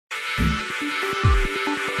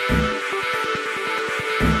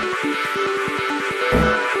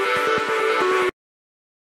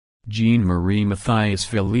Jean-Marie Matthias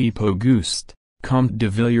Philippe Auguste, Comte de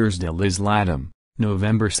Villiers de l'Isle-Adam,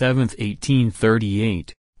 November 7,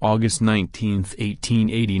 1838, August 19,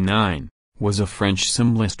 1889, was a French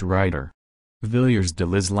symbolist writer. Villiers de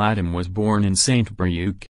l'Isle-Adam was born in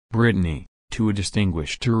Saint-Brieuc, Brittany, to a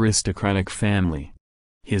distinguished aristocratic family.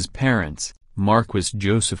 His parents, Marquis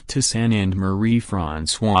Joseph Toussaint and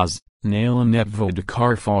Marie-Françoise, née Lenepvaux de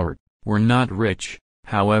Carfort, were not rich,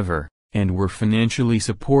 however, and were financially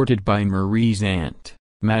supported by Marie's aunt,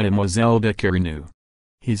 Mademoiselle de Carnou.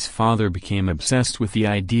 His father became obsessed with the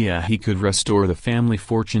idea he could restore the family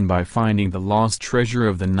fortune by finding the lost treasure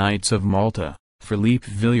of the Knights of Malta. Philippe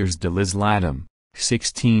Villiers de l'Isle-Adam,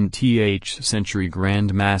 16th century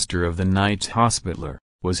Grand Master of the Knights Hospitaller,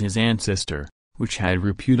 was his ancestor, which had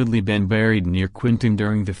reputedly been buried near Quintin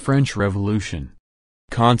during the French Revolution.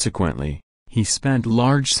 Consequently, he spent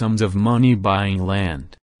large sums of money buying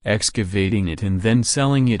land, excavating it and then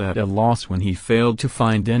selling it at a loss when he failed to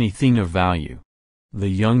find anything of value. The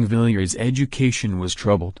young Villiers' education was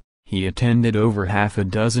troubled. He attended over half a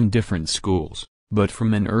dozen different schools, but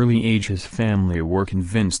from an early age his family were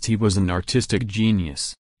convinced he was an artistic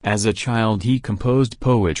genius. As a child he composed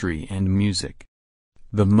poetry and music.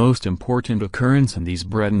 The most important occurrence in these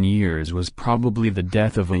Breton years was probably the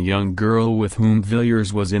death of a young girl with whom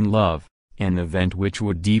Villiers was in love, an event which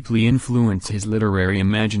would deeply influence his literary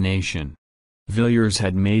imagination. Villiers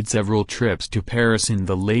had made several trips to Paris in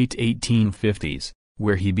the late 1850s,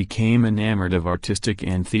 where he became enamored of artistic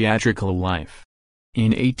and theatrical life.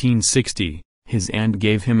 In 1860, his aunt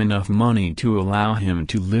gave him enough money to allow him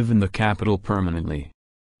to live in the capital permanently.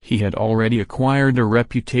 He had already acquired a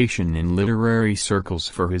reputation in literary circles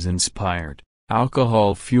for his inspired,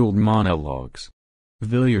 alcohol-fueled monologues.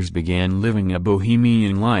 Villiers began living a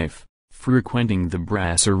bohemian life, frequenting the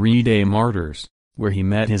Brasserie des Martyrs, where he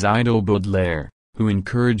met his idol Baudelaire, who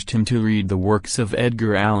encouraged him to read the works of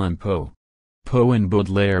Edgar Allan Poe. Poe and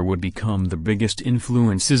Baudelaire would become the biggest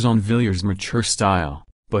influences on Villiers' mature style,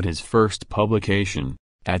 but his first publication,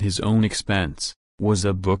 at his own expense, was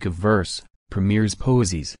a book of verse, Premier's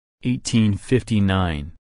Poesies,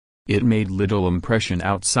 1859. It made little impression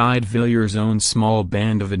outside Villiers' own small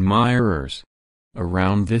band of admirers.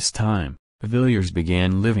 Around this time, Villiers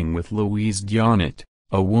began living with Louise Dionnet,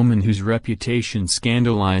 a woman whose reputation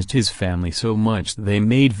scandalized his family so much they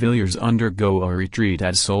made Villiers undergo a retreat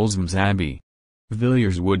at Solesmes Abbey.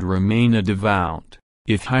 Villiers would remain a devout,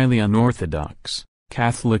 if highly unorthodox,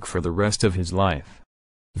 Catholic for the rest of his life.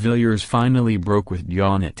 Villiers finally broke with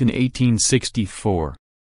Dionnet in 1864.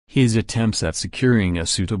 His attempts at securing a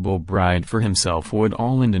suitable bride for himself would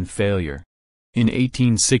all end in failure. In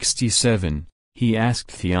 1867, he asked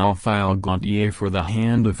Théophile Gontier for the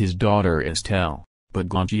hand of his daughter Estelle, but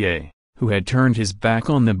Gontier, who had turned his back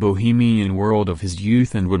on the bohemian world of his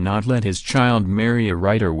youth and would not let his child marry a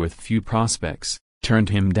writer with few prospects, turned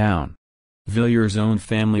him down. Villiers' own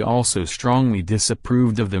family also strongly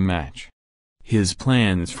disapproved of the match. His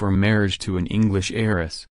plans for marriage to an English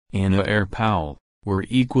heiress, Anna Eyre Powell, were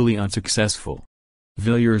equally unsuccessful.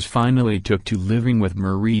 Villiers finally took to living with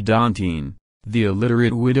Marie Dantine, the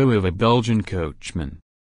illiterate widow of a Belgian coachman.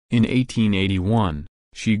 In 1881,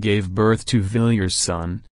 she gave birth to Villiers'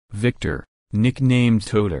 son, Victor, nicknamed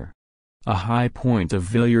Toter. A high point of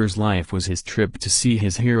Villiers' life was his trip to see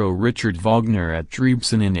his hero Richard Wagner at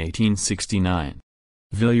Trebizond in 1869.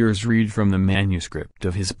 Villiers read from the manuscript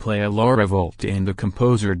of his play La Revolte and the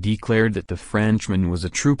composer declared that the Frenchman was a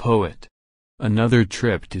true poet. Another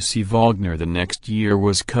trip to see Wagner the next year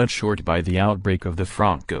was cut short by the outbreak of the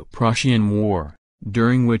Franco-Prussian War,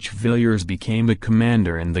 during which Villiers became a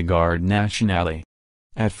commander in the Garde Nationale.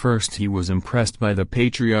 At first he was impressed by the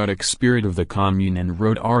patriotic spirit of the Commune and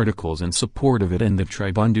wrote articles in support of it in the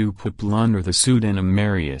Tribune du Peuple under the pseudonym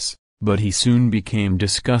Marius, but he soon became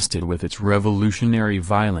disgusted with its revolutionary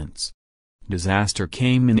violence. Disaster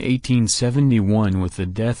came in 1871 with the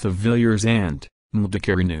death of Villiers' aunt, Madame de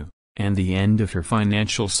Carnou, and the end of her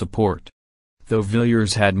financial support. Though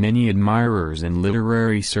Villiers had many admirers in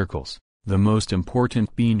literary circles, the most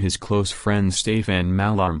important being his close friend Stéphane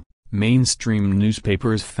Mallarmé, mainstream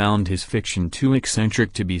newspapers found his fiction too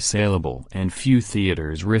eccentric to be saleable and few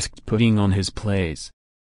theaters risked putting on his plays.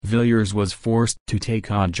 Villiers was forced to take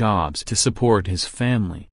odd jobs to support his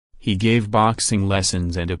family. He gave boxing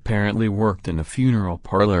lessons and apparently worked in a funeral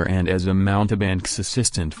parlor and as a mountebank's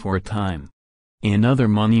assistant for a time. Another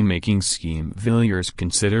money-making scheme Villiers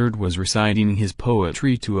considered was reciting his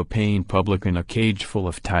poetry to a paying public in a cage full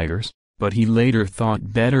of tigers, but he later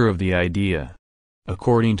thought better of the idea.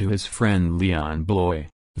 According to his friend Leon Bloy,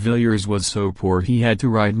 Villiers was so poor he had to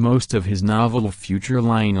write most of his novel Future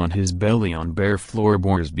lying on his belly on bare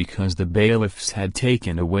floorboards because the bailiffs had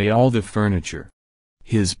taken away all the furniture.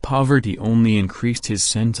 His poverty only increased his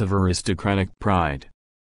sense of aristocratic pride.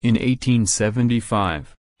 In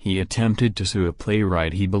 1875, he attempted to sue a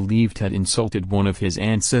playwright he believed had insulted one of his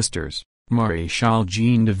ancestors, Maréchal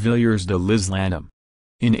Jean de Villiers de l'Isle-Adam.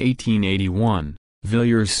 In 1881,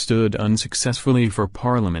 Villiers stood unsuccessfully for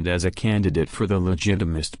Parliament as a candidate for the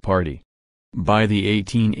Legitimist Party. By the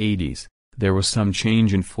 1880s, there was some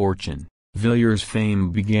change in fortune. Villiers'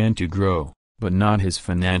 fame began to grow, but not his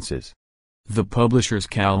finances. The publishers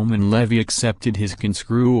Calme and Levy accepted his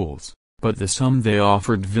conscruals, but the sum they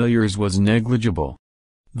offered Villiers was negligible.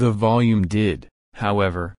 The volume did,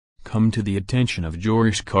 however, come to the attention of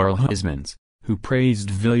Georges Carl Huysmans, who praised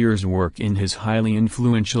Villiers' work in his highly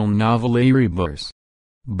influential novel Erebus.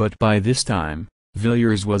 But by this time,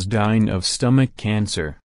 Villiers was dying of stomach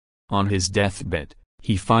cancer. On his deathbed,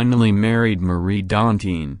 he finally married Marie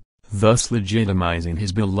Dantine, thus legitimizing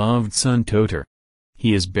his beloved son Toter.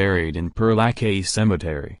 He is buried in Père Lachaise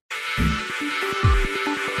Cemetery.